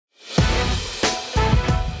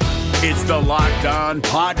It's the Locked On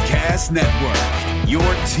Podcast Network, your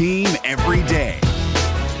team every day.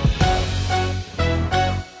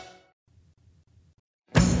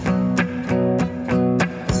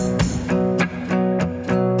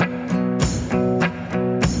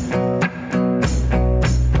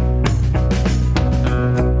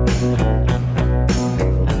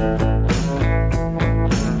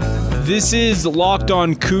 This is Locked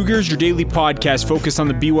On Cougars, your daily podcast focused on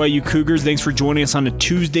the BYU Cougars. Thanks for joining us on a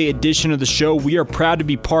Tuesday edition of the show. We are proud to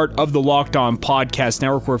be part of the Locked On Podcast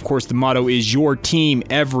Network, where, of course, the motto is your team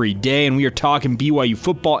every day. And we are talking BYU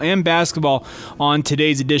football and basketball on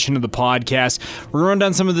today's edition of the podcast. We're going to run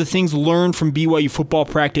down some of the things learned from BYU football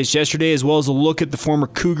practice yesterday, as well as a look at the former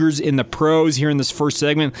Cougars in the pros here in this first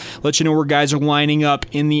segment. Let you know where guys are lining up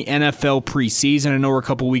in the NFL preseason. I know we're a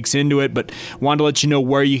couple weeks into it, but wanted to let you know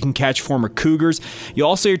where you can catch former Cougars. You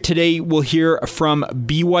also today will hear from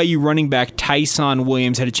BYU running back Tyson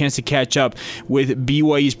Williams. Had a chance to catch up with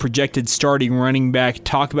BYU's projected starting running back,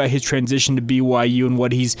 talk about his transition to BYU and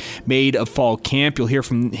what he's made of fall camp. You'll hear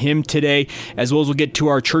from him today, as well as we'll get to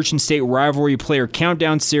our Church and State rivalry player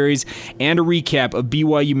countdown series and a recap of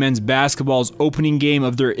BYU men's basketball's opening game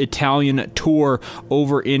of their Italian tour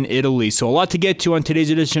over in Italy. So a lot to get to on today's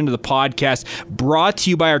edition of the podcast, brought to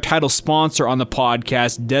you by our title sponsor on the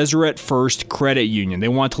podcast, Deseret First Credit Union. They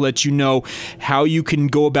want to let you know how you can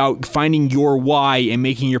go about finding your why and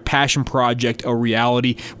making your passion project a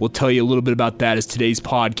reality. We'll tell you a little bit about that as today's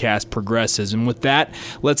podcast progresses. And with that,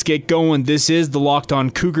 let's get going. This is the Locked On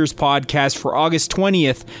Cougars podcast for August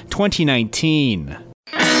 20th, 2019.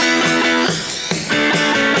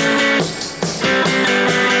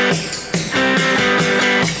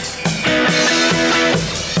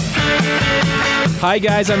 Hi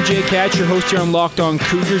guys, I'm Jay Katz, your host here on Locked On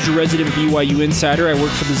Cougars, your resident BYU insider. I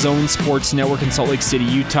work for the Zone Sports Network in Salt Lake City,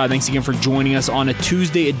 Utah. Thanks again for joining us on a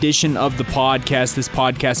Tuesday edition of the podcast. This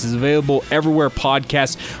podcast is available everywhere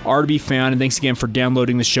podcasts are to be found, and thanks again for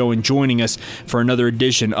downloading the show and joining us for another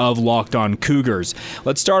edition of Locked On Cougars.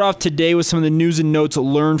 Let's start off today with some of the news and notes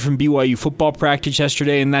learned from BYU football practice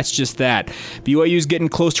yesterday, and that's just that. BYU is getting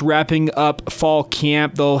close to wrapping up fall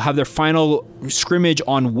camp. They'll have their final scrimmage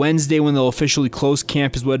on Wednesday when they'll officially close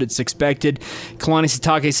camp is what it's expected. Kalani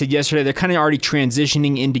Sitake said yesterday they're kind of already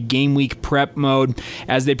transitioning into game week prep mode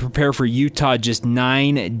as they prepare for Utah just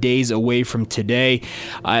 9 days away from today,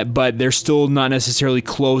 but they're still not necessarily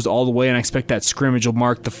closed all the way, and I expect that scrimmage will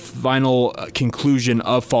mark the final conclusion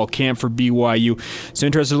of fall camp for BYU. So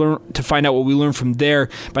interested to find out what we learned from there,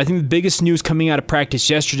 but I think the biggest news coming out of practice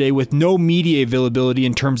yesterday, with no media availability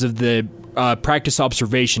in terms of the practice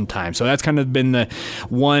observation time. So that's kind of been the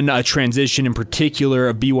one transition in particular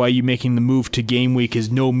of BYU making the move to game week, is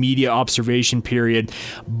no media observation period.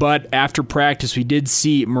 But after practice, we did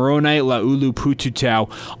see Moroni Laulu-Pututau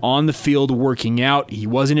on the field working out. He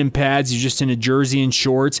wasn't in pads. He's just in a jersey and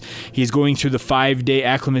shorts. He's going through the 5-day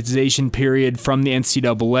acclimatization period from the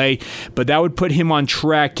NCAA, but that would put him on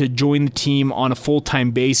track to join the team on a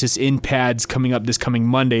full-time basis in pads coming up this coming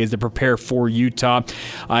Monday as they prepare for Utah.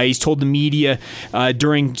 He's told the media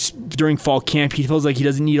during fall camp he feels like he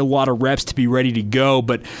doesn't need a lot of reps to be ready to go,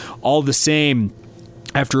 but all the same,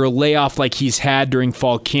 after a layoff like he's had during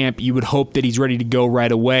fall camp, you would hope that he's ready to go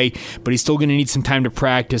right away, but he's still going to need some time to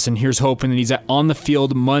practice, and here's hoping that he's on the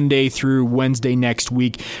field Monday through Wednesday next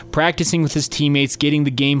week, practicing with his teammates, getting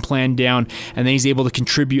the game plan down, and then he's able to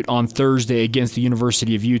contribute on Thursday against the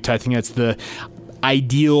University of Utah. I think that's the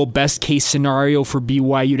ideal best case scenario for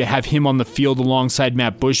BYU, to have him on the field alongside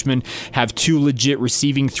Matt Bushman, have two legit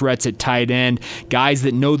receiving threats at tight end, guys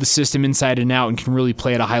that know the system inside and out and can really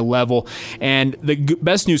play at a high level. And the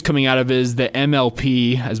best news coming out of it is the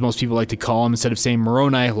MLP, as most people like to call him, instead of saying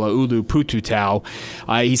Moroni Laulu-Pututau,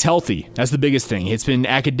 he's healthy. That's the biggest thing. It's been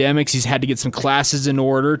academics. He's had to get some classes in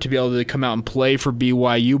order to be able to come out and play for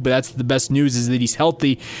BYU, but that's the best news, is that he's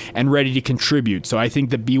healthy and ready to contribute. So I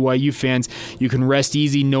think that BYU fans, you can rest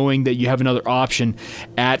easy knowing that you have another option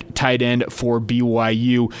at tight end for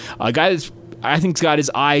BYU. A guy that's I think he's got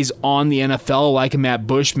his eyes on the NFL like a Matt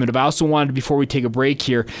Bushman. But I also wanted, before we take a break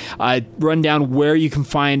here, run down where you can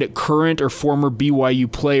find current or former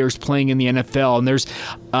BYU players playing in the NFL. And there's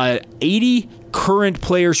 80 current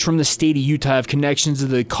players from the state of Utah have connections to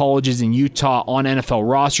the colleges in Utah on NFL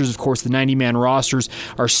rosters. Of course, the 90-man rosters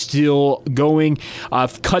are still going.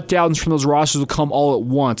 Cut downs from those rosters will come all at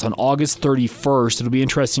once on August 31st. It'll be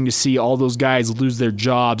interesting to see all those guys lose their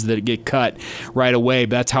jobs that get cut right away,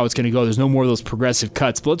 but that's how it's going to go. There's no more of those progressive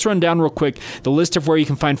cuts. But let's run down real quick the list of where you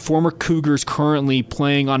can find former Cougars currently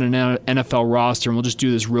playing on an NFL roster, and we'll just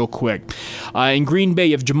do this real quick. In Green Bay,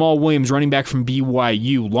 you have Jamal Williams, running back from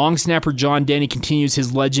BYU. Long snapper John Denny again. He continues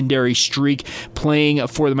his legendary streak playing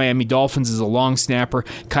for the Miami Dolphins as a long snapper.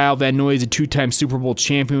 Kyle Van Noy is a two-time Super Bowl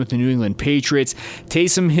champion with the New England Patriots.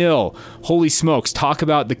 Taysom Hill, holy smokes, talk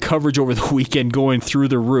about the coverage over the weekend going through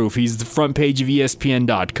the roof. He's the front page of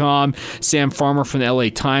ESPN.com. Sam Farmer from the LA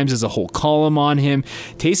Times has a whole column on him.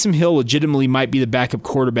 Taysom Hill legitimately might be the backup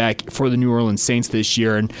quarterback for the New Orleans Saints this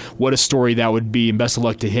year, and what a story that would be, and best of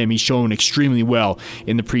luck to him. He's shown extremely well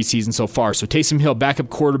in the preseason so far. So Taysom Hill, backup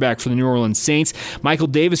quarterback for the New Orleans Saints. Michael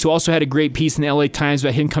Davis, who also had a great piece in the LA Times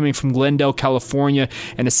about him coming from Glendale, California,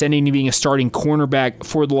 and ascending to being a starting cornerback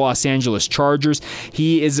for the Los Angeles Chargers.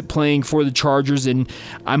 He is playing for the Chargers, and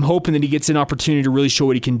I'm hoping that he gets an opportunity to really show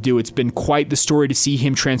what he can do. It's been quite the story to see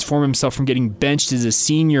him transform himself from getting benched as a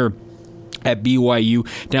senior at BYU,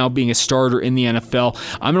 now being a starter in the NFL.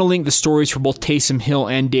 I'm going to link the stories for both Taysom Hill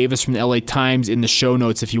and Davis from the LA Times in the show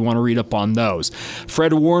notes if you want to read up on those.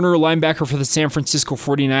 Fred Warner, linebacker for the San Francisco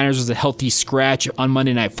 49ers, was a healthy scratch on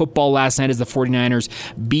Monday Night Football last night as the 49ers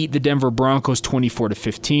beat the Denver Broncos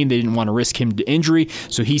 24-15. They didn't want to risk him to injury,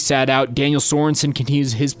 so he sat out. Daniel Sorensen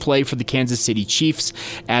continues his play for the Kansas City Chiefs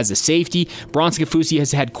as a safety. Bronson Kafusi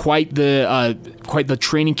has had quite the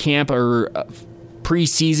training camp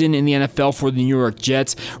preseason in the NFL for the New York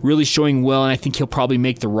Jets, really showing well, and I think he'll probably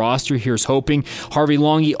make the roster. Here's hoping. Harvey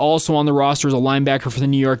Longy also on the roster as a linebacker for the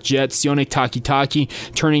New York Jets. Sione Takitaki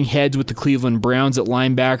turning heads with the Cleveland Browns at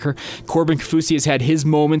linebacker. Corbin Kafusi has had his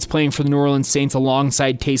moments playing for the New Orleans Saints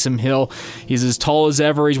alongside Taysom Hill. He's as tall as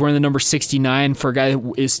ever. He's wearing the number 69 for a guy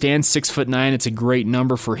who stands 6'9". It's a great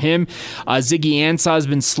number for him. Ziggy Ansah has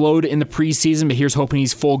been slowed in the preseason, but here's hoping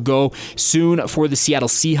he's full go soon for the Seattle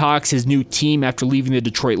Seahawks, his new team after leaving the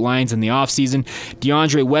Detroit Lions in the offseason.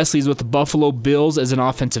 DeAndre Wesley is with the Buffalo Bills as an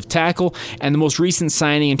offensive tackle, and the most recent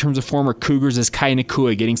signing in terms of former Cougars is Kai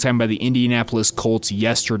Nakua, getting signed by the Indianapolis Colts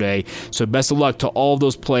yesterday. So best of luck to all of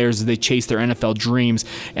those players as they chase their NFL dreams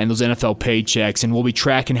and those NFL paychecks, and we'll be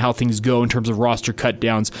tracking how things go in terms of roster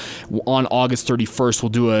cutdowns on August 31st. We'll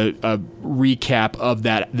do a recap of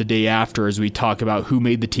that the day after as we talk about who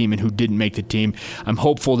made the team and who didn't make the team. I'm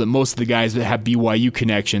hopeful that most of the guys that have BYU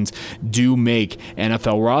connections do make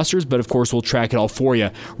NFL rosters, but of course we'll track it all for you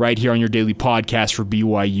right here on your daily podcast for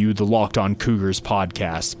BYU, the Locked On Cougars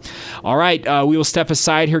podcast. All right, we will step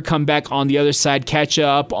aside here, come back on the other side, catch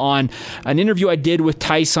up on an interview I did with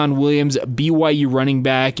Tyson Williams, BYU running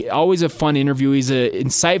back. Always a fun interview. He's an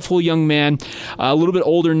insightful young man, a little bit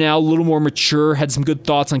older now, a little more mature, had some good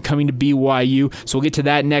thoughts on coming to BYU. So we'll get to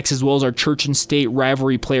that next, as well as our Church and State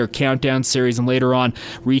rivalry player countdown series, and later on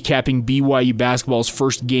recapping BYU basketball's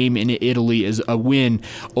first game in Italy as a win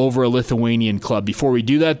over a Lithuanian club. Before we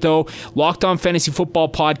do that, though, Locked On Fantasy Football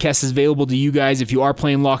podcast is available to you guys if you are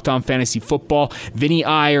playing Locked On Fantasy Football. Vinny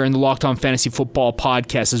Iyer and the Locked On Fantasy Football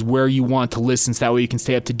podcast is where you want to listen, so that way you can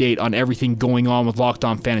stay up to date on everything going on with Locked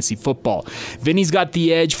On Fantasy Football. Vinny's got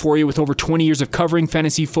the edge for you with over 20 years of covering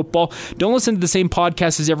fantasy football. Don't listen to the same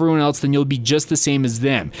podcast as everyone else, then you'll be just the same as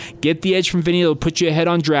them. Get the edge from Vinny. It'll put you ahead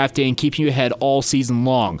on draft day and keep you ahead all season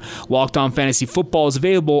long. Locked On Fantasy Football is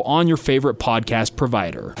available on your favorite podcast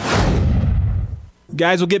provider.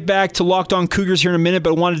 Guys, we'll get back to Locked On Cougars here in a minute,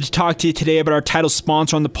 but I wanted to talk to you today about our title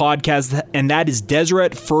sponsor on the podcast, and that is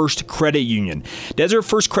Deseret First Credit Union. Deseret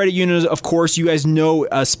First Credit Union, of course, you guys know,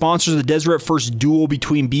 sponsors the Deseret First duel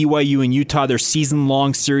between BYU and Utah, their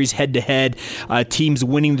season-long series head-to-head, teams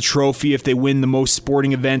winning the trophy if they win the most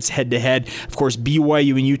sporting events head-to-head. Of course,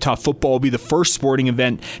 BYU and Utah football will be the first sporting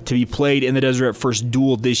event to be played in the Deseret First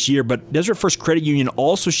duel this year, but Deseret First Credit Union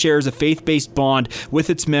also shares a faith-based bond with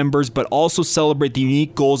its members, but also celebrate the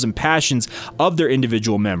unique goals and passions of their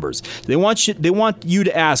individual members. They want you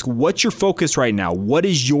to ask, what's your focus right now? What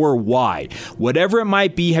is your why? Whatever it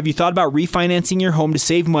might be, have you thought about refinancing your home to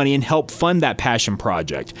save money and help fund that passion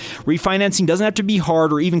project? Refinancing doesn't have to be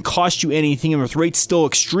hard or even cost you anything, and with rates still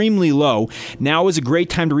extremely low, now is a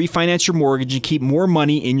great time to refinance your mortgage and keep more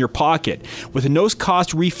money in your pocket. With a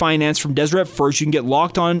no-cost refinance from Deseret First, you can get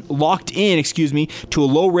locked in to a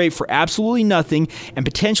low rate for absolutely nothing and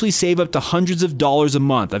potentially save up to hundreds of dollars a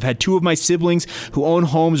month. I've had two of my siblings who own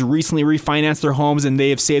homes recently refinance their homes, and they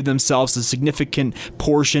have saved themselves a significant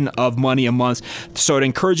portion of money a month. So I'd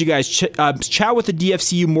encourage you guys, chat with the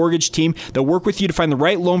DFCU mortgage team. They'll work with you to find the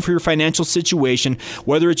right loan for your financial situation.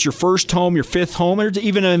 Whether it's your first home, your fifth home, or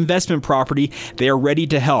even an investment property, they are ready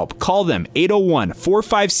to help. Call them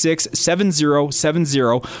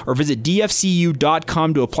 801-456-7070 or visit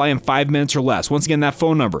dfcu.com to apply in 5 minutes or less. Once again, that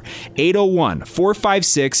phone number,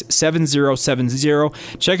 801-456-7070.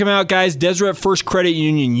 Check them out, guys. Deseret First Credit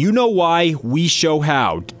Union. You know why, we show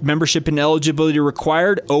how. Membership and eligibility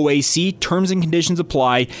required. OAC. Terms and conditions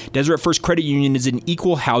apply. Deseret First Credit Union is an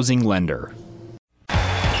equal housing lender.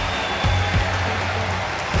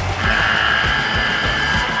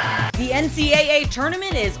 NCAA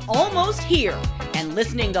tournament is almost here, and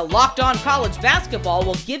listening to Locked On College Basketball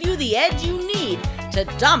will give you the edge you need to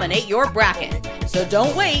dominate your bracket. So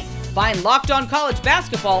don't wait. Find Locked On College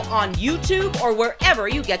Basketball on YouTube or wherever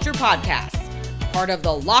you get your podcasts. Part of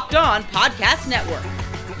the Locked On Podcast Network.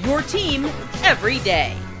 Your team every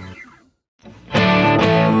day.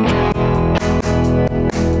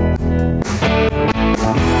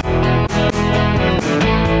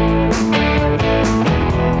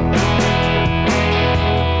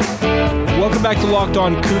 Welcome back to Locked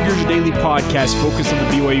On Cougars, your daily podcast focused on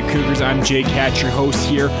the BYU Cougars. I'm Jake Hatch, your host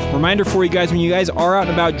here. Reminder for you guys, when you guys are out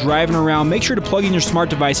and about driving around, make sure to plug in your smart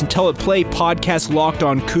device and tell it play podcast Locked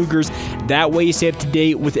On Cougars. That way you stay up to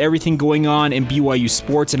date with everything going on in BYU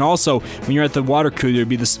sports. And also, when you're at the water cooler, you'll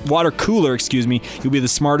be the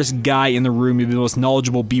smartest guy in the room. You'll be the most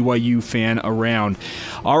knowledgeable BYU fan around.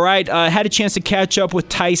 All right, had a chance to catch up with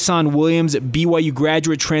Tyson Williams, BYU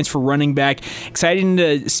graduate transfer running back. Exciting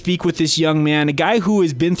to speak with this young man, a guy who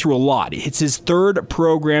has been through a lot. It's his third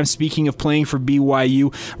program, speaking of playing for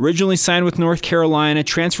BYU. Originally signed with North Carolina,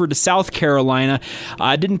 transferred to South Carolina.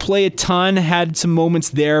 Didn't play a ton, had some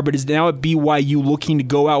moments there, but is now at BYU looking to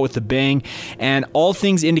go out with a bang. And all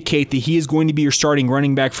things indicate that he is going to be your starting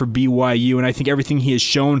running back for BYU. And I think everything he has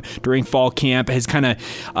shown during fall camp has kind of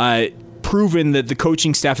proven that the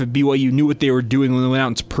coaching staff at BYU knew what they were doing when they went out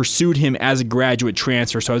and pursued him as a graduate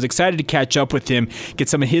transfer. So I was excited to catch up with him, get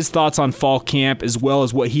some of his thoughts on fall camp, as well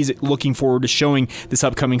as what he's looking forward to showing this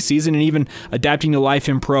upcoming season and even adapting to life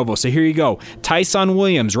in Provo. So here you go. Tyson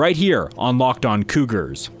Williams right here on Locked On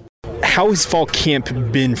Cougars. How has fall camp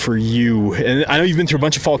been for you? And I know you've been through a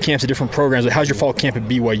bunch of fall camps at different programs, but how's your fall camp at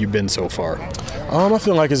BYU been so far? I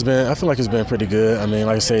feel like it's been pretty good. I mean,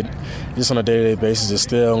 like I said, just on a day-to-day basis, just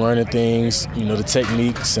still learning things, the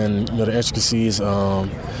techniques and the intricacies,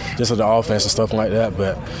 just of the offense and stuff like that.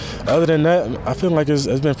 But other than that, I feel like it's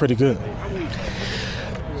been pretty good.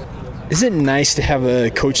 Is it nice to have a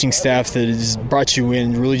coaching staff that has brought you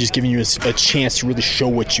in, really just giving you a chance to really show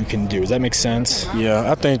what you can do? Does that make sense?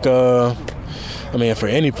 Yeah, I think, for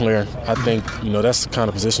any player, I think, that's the kind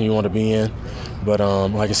of position you want to be in. But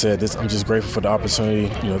like I said, I'm just grateful for the opportunity,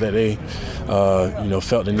 that they,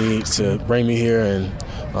 felt the need to bring me here. And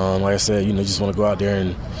like I said, just want to go out there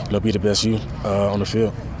and, be the best you on the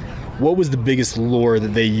field. What was the biggest lure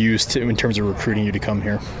that they used in terms of recruiting you to come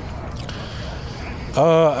here?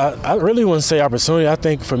 I really wouldn't say opportunity. I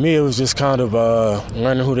think for me it was just kind of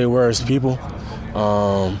learning who they were as people.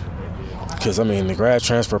 Because, the grad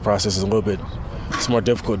transfer process is it's more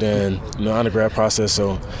difficult than the undergrad process.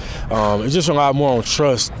 So it's just a lot more on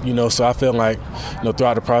trust, So I feel like,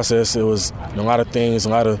 throughout the process it was a lot of things, a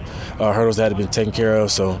lot of hurdles that had been taken care of.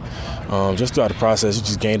 So just throughout the process, you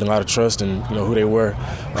just gained a lot of trust in, who they were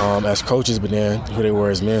as coaches, but then who they were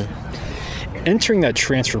as men. Entering that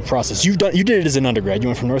transfer process, you did it as an undergrad. You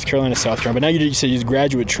went from North Carolina to South Carolina, but now you said you did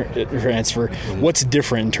graduate transfer. What's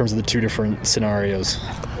different in terms of the two different scenarios?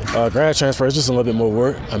 Grad transfer is just a little bit more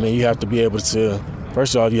work. You have to be able to,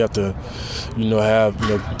 first of all, you have to,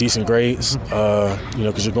 have decent grades,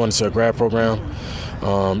 because you're going into a grad program.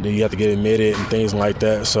 Then you have to get admitted and things like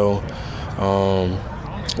that. So,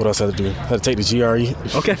 what else I had to do? I had to take the GRE.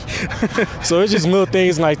 Okay. So it's just little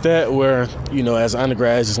things like that where, as an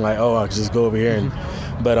undergrad, it's just like, I could just go over here.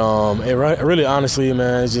 But it really, honestly,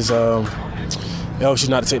 man, it's just it helps you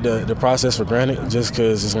not to take the process for granted, just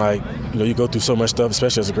because it's like, you go through so much stuff,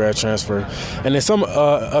 especially as a grad transfer. And then some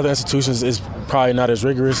other institutions, it's probably not as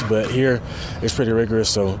rigorous, but here it's pretty rigorous.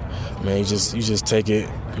 So, man, you just take it,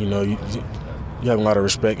 you have a lot of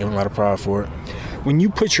respect and a lot of pride for it. When you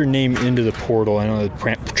put your name into the portal, I know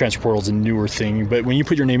the transfer portal is a newer thing, but when you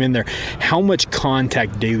put your name in there, how much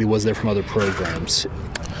contact daily was there from other programs?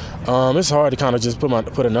 It's hard to kind of just put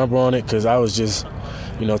a number on it, because I was just,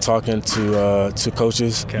 talking to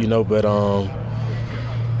coaches, okay. But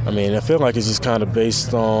I feel like it's just kind of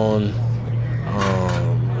based on,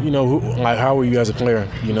 how were you as a player,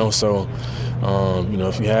 So.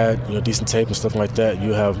 If you had decent tape and stuff like that,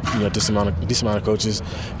 you have decent amount of coaches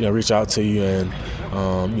reach out to you and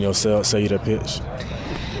sell you their pitch.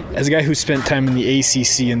 As a guy who spent time in the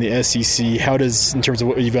ACC and the SEC, how does, in terms of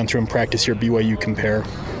what you've gone through in practice here at BYU, compare?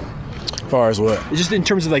 As far as what? Just in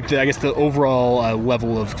terms of the overall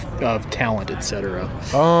level of talent, etc.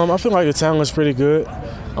 I feel like the talent is pretty good.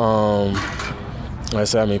 Like I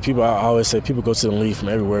said, I always say people go to the league from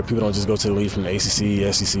everywhere. People don't just go to the league from the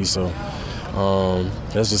ACC, SEC. So.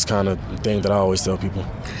 That's just kind of the thing that I always tell people.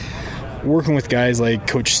 Working with guys like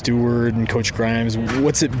Coach Stewart and Coach Grimes,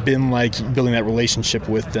 what's it been like building that relationship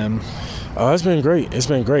with them? It's been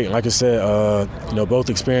great. Like I said, both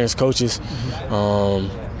experienced coaches.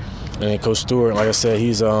 then Coach Stewart, like I said,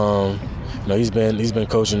 he's he's been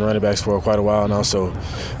coaching running backs for quite a while now. So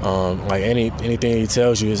like anything he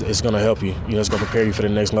tells you is going to help you. It's going to prepare you for the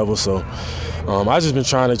next level. So I've just been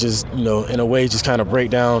trying to just in a way just kind of break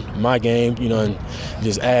down my game, and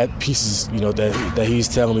just add pieces that he's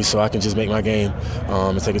telling me so I can just make my game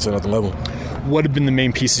and take it to another level. What have been the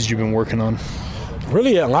main pieces you've been working on?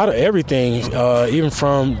 Really, a lot of everything, even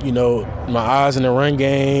from my eyes in the run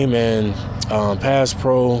game and pass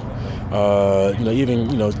pro,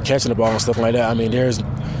 even catching the ball and stuff like that. I mean, I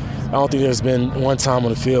don't think there's been one time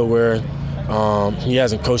on the field where he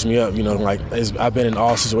hasn't coached me up. I've been in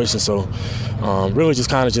all situations, so really just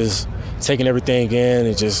kind of just taking everything in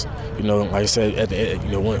and just like I said,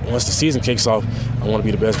 once the season kicks off, I want to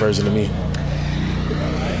be the best version of me.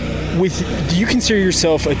 Do you consider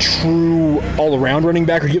yourself a true all-around running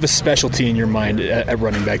back, or do you have a specialty in your mind at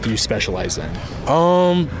running back that you specialize in?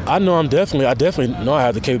 I know I definitely know I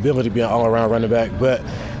have the capability to be an all-around running back, but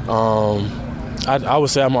I would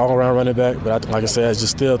say I'm an all-around running back. But like I said, I just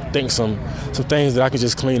still think some things that I can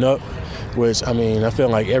just clean up, which I feel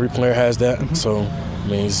like every player has that. Mm-hmm. So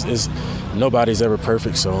it's nobody's ever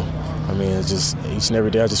perfect. So it's just each and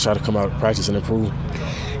every day I just try to come out, practice, and improve.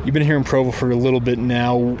 You've been here in Provo for a little bit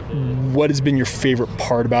now. What has been your favorite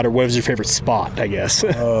part about it? What was your favorite spot, I guess?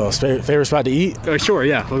 Favorite spot to eat? Sure,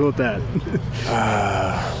 yeah. We'll go with that.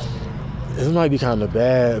 It might be kind of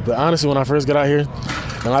bad, but honestly, when I first got out here,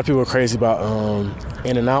 a lot of people were crazy about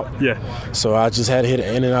In-N-Out. Yeah. So I just had to hit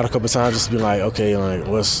In-N-Out a couple of times just to be like, okay,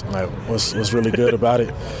 what's really good about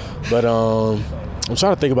it? But I'm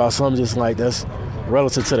trying to think about something just like that's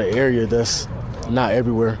relative to the area that's not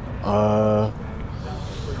everywhere.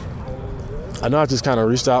 I know I just kind of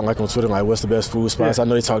reached out on Twitter, what's the best food spots? Yeah. I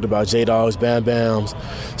know they talked about J-Dogs, Bam Bams.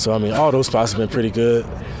 So, all those spots have been pretty good.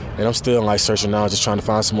 And I'm still, searching now, just trying to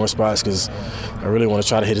find some more spots because I really want to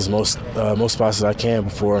try to hit as most spots as I can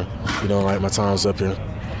before, my time's up here.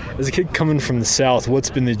 As a kid coming from the South,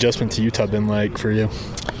 what's been the adjustment to Utah been like for you?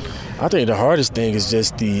 I think the hardest thing is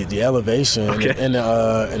just the elevation and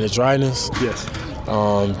the dryness. Yes.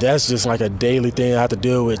 That's just a daily thing I have to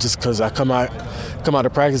deal with just because I come out to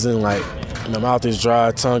practice and my mouth is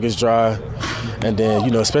dry, tongue is dry, and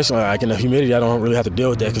then especially in the humidity, I don't really have to deal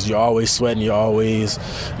with that because you're always sweating, you're always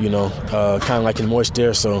kind of in moist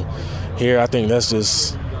air. So here, I think that's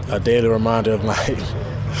just a daily reminder of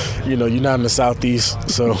you're not in the Southeast,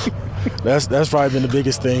 so that's probably been the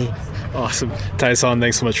biggest thing. Awesome, Tyson.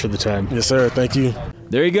 Thanks so much for the time. Yes, sir. Thank you.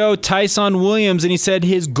 There you go, Tyson Williams, and he said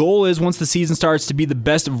his goal is, once the season starts, to be the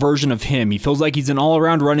best version of him. He feels like he's an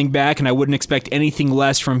all-around running back, and I wouldn't expect anything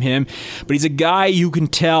less from him. But he's a guy you can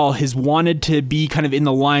tell has wanted to be kind of in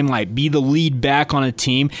the limelight, be the lead back on a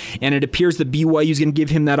team, and it appears that BYU is going to give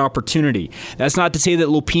him that opportunity. That's not to say that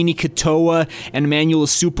Lopini Katoa and Emmanuel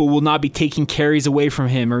Asupa will not be taking carries away from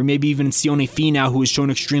him, or maybe even Sione Finau, who has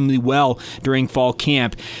shown extremely well during fall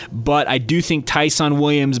camp. But I do think Tyson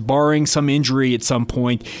Williams, barring some injury at some point,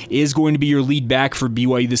 is going to be your lead back for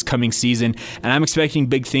BYU this coming season, and I'm expecting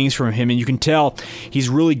big things from him, and you can tell he's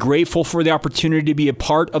really grateful for the opportunity to be a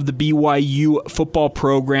part of the BYU football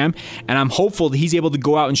program, and I'm hopeful that he's able to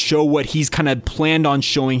go out and show what he's kind of planned on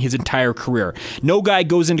showing his entire career. No guy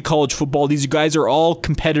goes into college football, these guys are all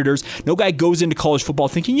competitors, no guy goes into college football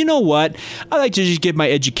thinking, you know what, I like to just get my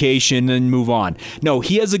education and move on. No,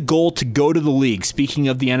 he has a goal to go to the league, speaking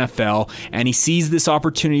of the NFL, and he sees this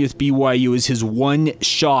opportunity with BYU as his one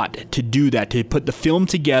shot to do that, to put the film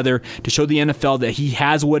together, to show the NFL that he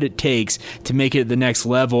has what it takes to make it at the next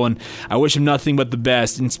level, and I wish him nothing but the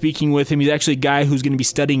best. And speaking with him, he's actually a guy who's going to be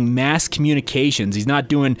studying mass communications. He's not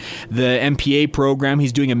doing the MPA program,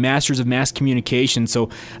 he's doing a Master's of Mass Communication, so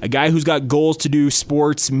a guy who's got goals to do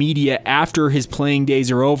sports media after his playing days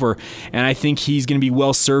are over, and I think he's going to be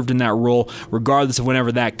well served in that role, regardless of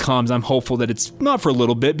whenever that comes. I'm hopeful that it's not for a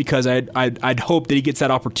little bit, because I'd hope that he gets that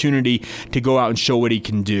opportunity to go out and show what he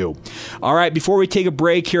can do. All right, before we take a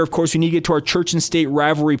break here, of course, we need to get to our Church and State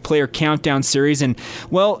Rivalry Player Countdown Series. And,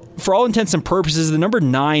 well, for all intents and purposes, the number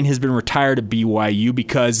 9 has been retired at BYU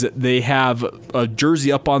because they have a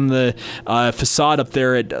jersey up on the facade up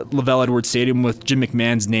there at LaVell Edwards Stadium with Jim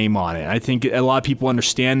McMahon's name on it. I think a lot of people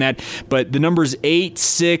understand that, but the numbers 8,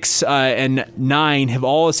 6, and 9 have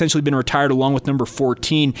all essentially been retired, along with number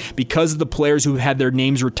 14, because of the players who have had their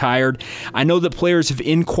names retired. I know that players have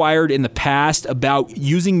inquired in the past about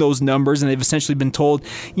using those numbers, and they've essentially been told,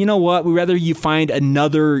 you know what, we'd rather you find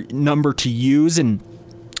another number to use, and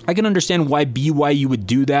I can understand why BYU would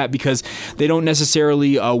do that, because they don't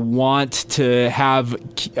necessarily want to have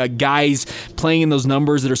guys playing in those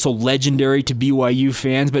numbers that are so legendary to BYU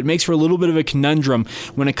fans, but it makes for a little bit of a conundrum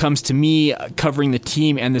when it comes to me covering the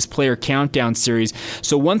team and this player countdown series.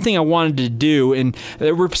 So one thing I wanted to do, and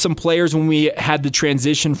there were some players when we had the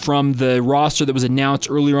transition from the roster that was announced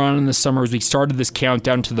earlier on in the summer as we started this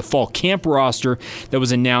countdown to the fall camp roster that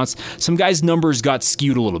was announced, some guys' numbers got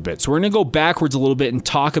skewed a little bit. So we're going to go backwards a little bit and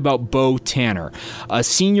talk about Bo Tanner, a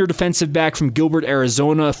senior defensive back from Gilbert,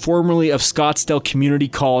 Arizona, formerly of Scottsdale Community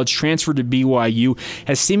College, transferred to BYU,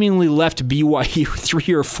 has seemingly left BYU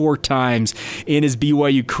 3 or 4 times in his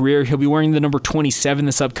BYU career. He'll be wearing the number 27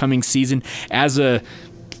 this upcoming season as a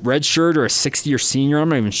redshirt or a 6th-year senior. I'm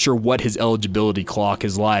not even sure what his eligibility clock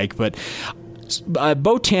is like, but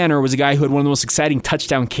Bo Tanner was a guy who had one of the most exciting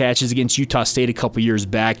touchdown catches against Utah State a couple years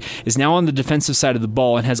back, is now on the defensive side of the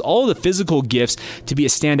ball, and has all the physical gifts to be a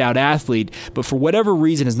standout athlete, but for whatever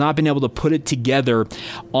reason has not been able to put it together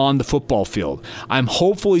on the football field. I'm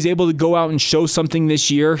hopeful he's able to go out and show something this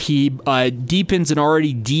year. He deepens an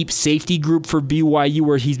already deep safety group for BYU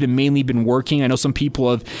where he's mainly been working. I know some people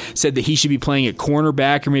have said that he should be playing at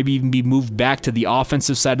cornerback or maybe even be moved back to the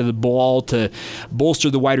offensive side of the ball to bolster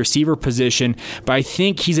the wide receiver position. But I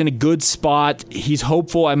think he's in a good spot. He's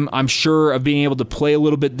hopeful, I'm sure, of being able to play a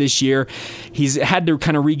little bit this year. He's had to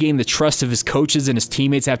kind of regain the trust of his coaches and his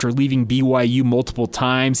teammates after leaving BYU multiple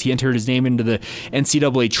times. He entered his name into the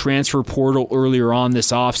NCAA transfer portal earlier on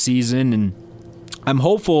this offseason, and I'm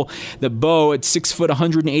hopeful that Bo, at 6 foot,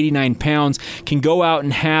 189 pounds, can go out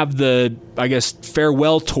and have the,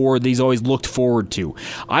 farewell tour that he's always looked forward to.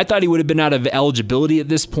 I thought he would have been out of eligibility at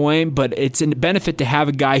this point, but it's a benefit to have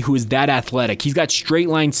a guy who is that athletic. He's got straight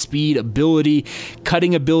line speed, ability,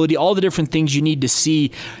 cutting ability, all the different things you need to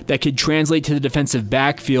see that could translate to the defensive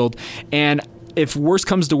backfield. And if worse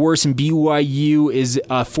comes to worse and BYU is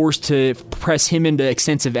forced to press him into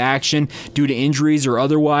extensive action due to injuries or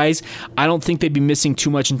otherwise, I don't think they'd be missing too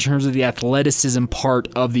much in terms of the athleticism part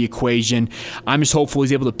of the equation. I'm just hopeful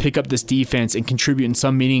he's able to pick up this defense and contribute in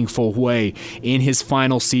some meaningful way in his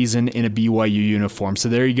final season in a BYU uniform. So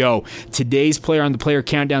there you go. Today's player on the Player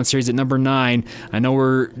Countdown series at number 9. I know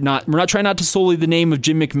we're not trying not to solely the name of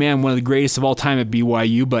Jim McMahon, one of the greatest of all time at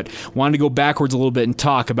BYU, but wanted to go backwards a little bit and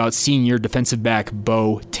talk about senior defensive back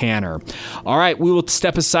Bo Tanner. All right, we will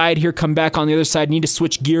step aside here, come back on the other side, need to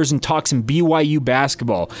switch gears and talk some BYU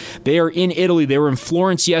basketball. They are in Italy. They were in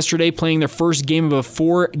Florence yesterday playing their first game of a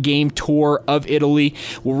 4-game tour of Italy.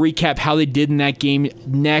 We'll recap how they did in that game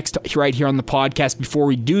next right here on the podcast. Before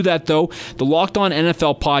we do that, though, the Locked On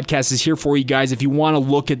NFL podcast is here for you guys if you want to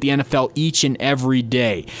look at the NFL each and every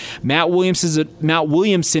day. Matt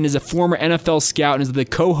Williamson is a former NFL scout and is the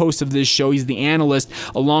co-host of this show. He's the analyst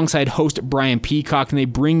alongside host Brian Peacock, and they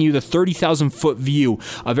bring you the 30,000-foot view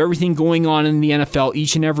of everything going on in the NFL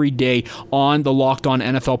each and every day on the Locked On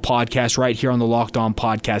NFL podcast right here on the Locked On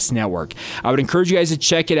Podcast Network. I would encourage you guys to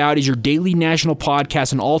check it out as your daily national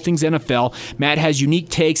podcast on all things NFL. Matt has unique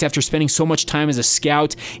takes after spending so much time as a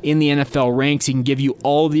scout in the NFL ranks. He can give you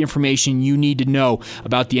all of the information you need to know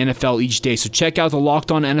about the NFL each day. So check out the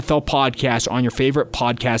Locked On NFL podcast on your favorite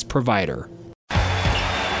podcast provider.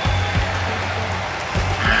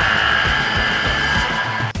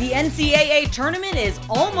 The NCAA tournament is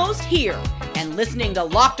almost here, and listening to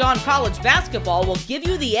Locked On College Basketball will give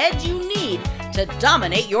you the edge you need to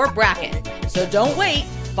dominate your bracket. So don't wait.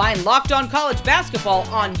 Find Locked On College Basketball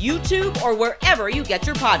on YouTube or wherever you get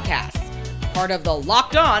your podcasts. Part of the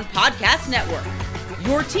Locked On Podcast Network.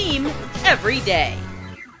 Your team every day.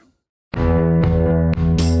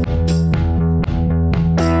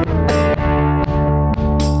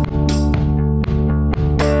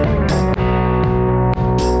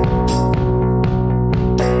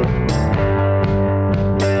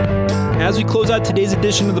 As we close out today's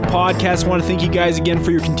edition of the podcast, I want to thank you guys again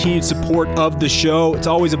for your continued support of the show. It's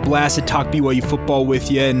always a blast to talk BYU football with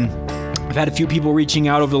you, and I've had a few people reaching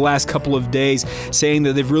out over the last couple of days saying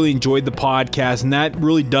that they've really enjoyed the podcast, and that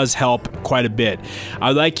really does help quite a bit.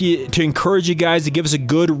 I'd like to encourage you guys to give us a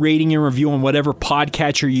good rating and review on whatever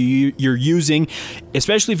podcatcher you're using,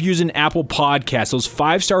 especially if you're using Apple Podcasts. Those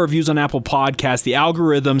 5-star reviews on Apple Podcasts, the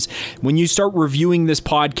algorithms, when you start reviewing this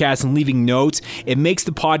podcast and leaving notes, it makes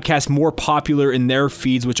the podcast more popular in their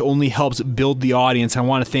feeds, which only helps build the audience. I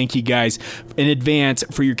want to thank you guys in advance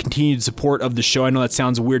for your continued support of the show. I know that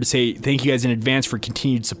sounds weird to say thank thank you guys in advance for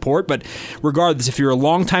continued support. But regardless, if you're a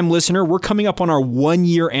longtime listener, we're coming up on our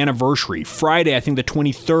 1-year anniversary. Friday, I think the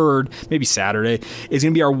 23rd, maybe Saturday, is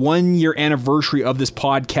going to be our 1-year anniversary of this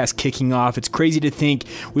podcast kicking off. It's crazy to think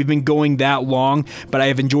we've been going that long, but I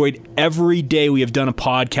have enjoyed every day we have done a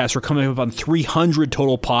podcast. We're coming up on 300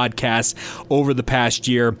 total podcasts over the past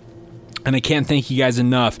year. And I can't thank you guys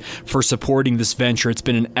enough for supporting this venture. It's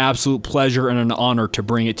been an absolute pleasure and an honor to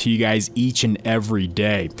bring it to you guys each and every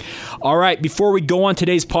day. All right, before we go on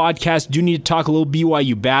today's podcast, do need to talk a little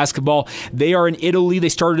BYU basketball. They are in Italy. They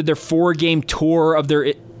started their 4-game tour of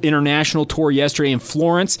their international tour yesterday in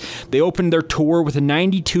Florence. They opened their tour with a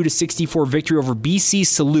 92-64 victory over BC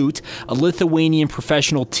Silute, a Lithuanian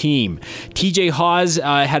professional team. TJ Haws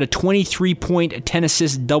had a 23-point,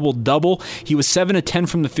 10-assist double-double. He was 7 of 10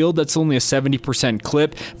 from the field. That's only a 70%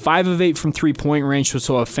 clip. 5 of 8 from three-point range,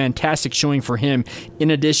 so a fantastic showing for him, in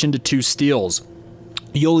addition to 2 steals.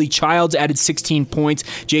 Yoli Childs added 16 points.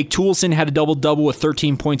 Jake Toulson had a double-double with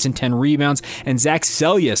 13 points and 10 rebounds. And Zach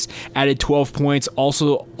Sellius added 12 points.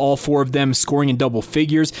 Also, all 4 of them scoring in double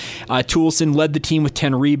figures. Toulson led the team with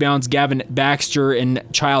 10 rebounds. Gavin Baxter and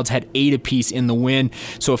Childs had 8 apiece in the win.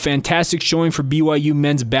 So a fantastic showing for BYU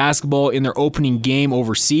men's basketball in their opening game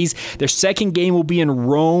overseas. Their second game will be in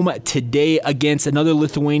Rome today against another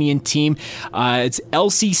Lithuanian team. It's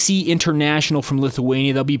LCC International from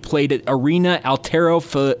Lithuania. They'll be played at Arena Altero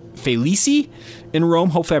Felici in Rome.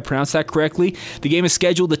 Hopefully I pronounced that correctly. The game is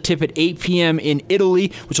scheduled to tip at 8 p.m. in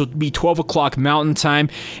Italy, which will be 12 o'clock Mountain Time.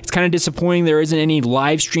 It's kind of disappointing there isn't any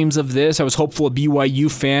live streams of this. I was hopeful a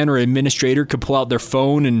BYU fan or administrator could pull out their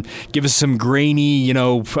phone and give us some grainy,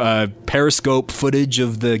 Periscope footage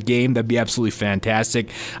of the game. That'd be absolutely fantastic.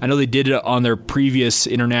 I know they did it on their previous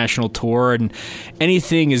international tour, and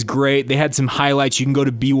anything is great. They had some highlights. You can go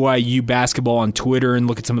to BYU basketball on Twitter and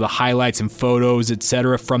look at some of the highlights and photos,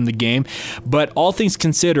 etc. from the game. But all things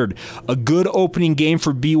considered, a good opening game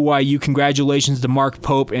for BYU. Congratulations to Mark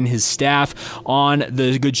Pope and his staff on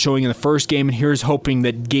the good showing in the first game, and here's hoping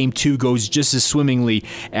that Game 2 goes just as swimmingly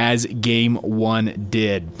as Game 1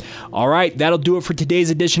 did. All right, that'll do it for today's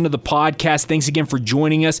edition of the podcast. Thanks again for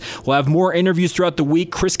joining us. We'll have more interviews throughout the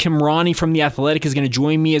week. Chris Kimrani from The Athletic is going to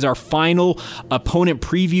join me as our final opponent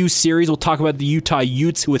preview series. We'll talk about the Utah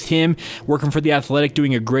Utes with him, working for The Athletic,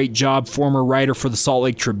 doing a great job, former writer for the Salt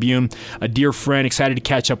Lake Tribune, a dear friend. Excited to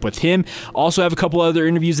catch up with him. Also have a couple other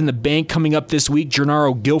interviews in the bank coming up this week.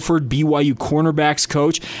 Gennaro Guilford, BYU cornerbacks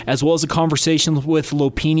coach, as well as a conversation with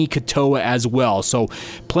Lopini Katoa as well. So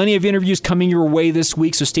plenty of interviews coming your way this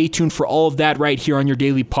week, so stay tuned for all of that right here on your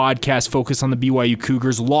daily podcast focused on the BYU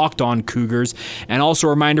Cougars, Locked On Cougars. And also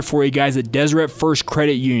a reminder for you guys that Deseret First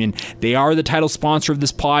Credit Union, they are the title sponsor of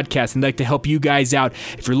this podcast, and they'd like to help you guys out.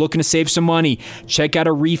 If you're looking to save some money, check out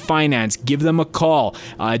a refinance. Give them a call.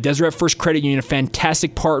 Deseret First Credit Union, a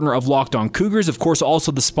fantastic partner of Locked On Cougars. Of course,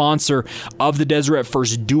 also the sponsor of the Deseret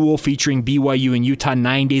First Duel featuring BYU and Utah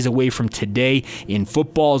 9 days away from today in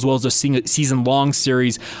football, as well as a season-long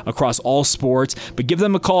series across all sports. But give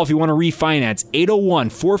them a call if you want to refinance.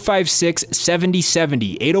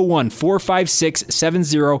 801-456-7070.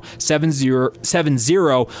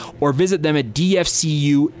 801-456-7070, or visit them at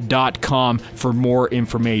dfcu.com for more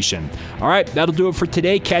information. All right, that'll do it for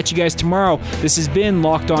today. Catch you guys tomorrow. This has been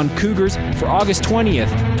Locked On Cougars for August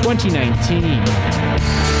 20th, 2019.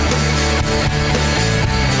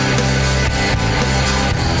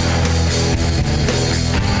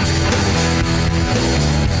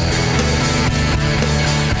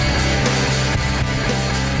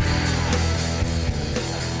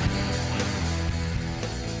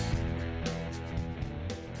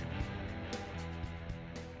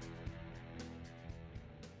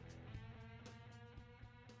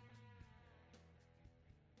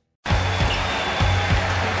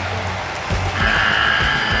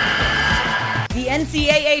 The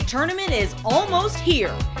NCAA tournament is almost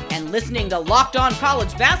here, and listening to Locked On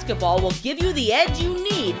College Basketball will give you the edge you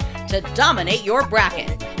need to dominate your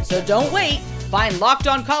bracket. So don't wait. Find Locked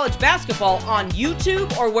On College Basketball on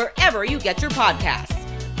YouTube or wherever you get your podcasts.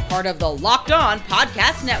 Part of the Locked On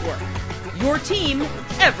Podcast Network. Your team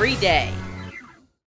every day.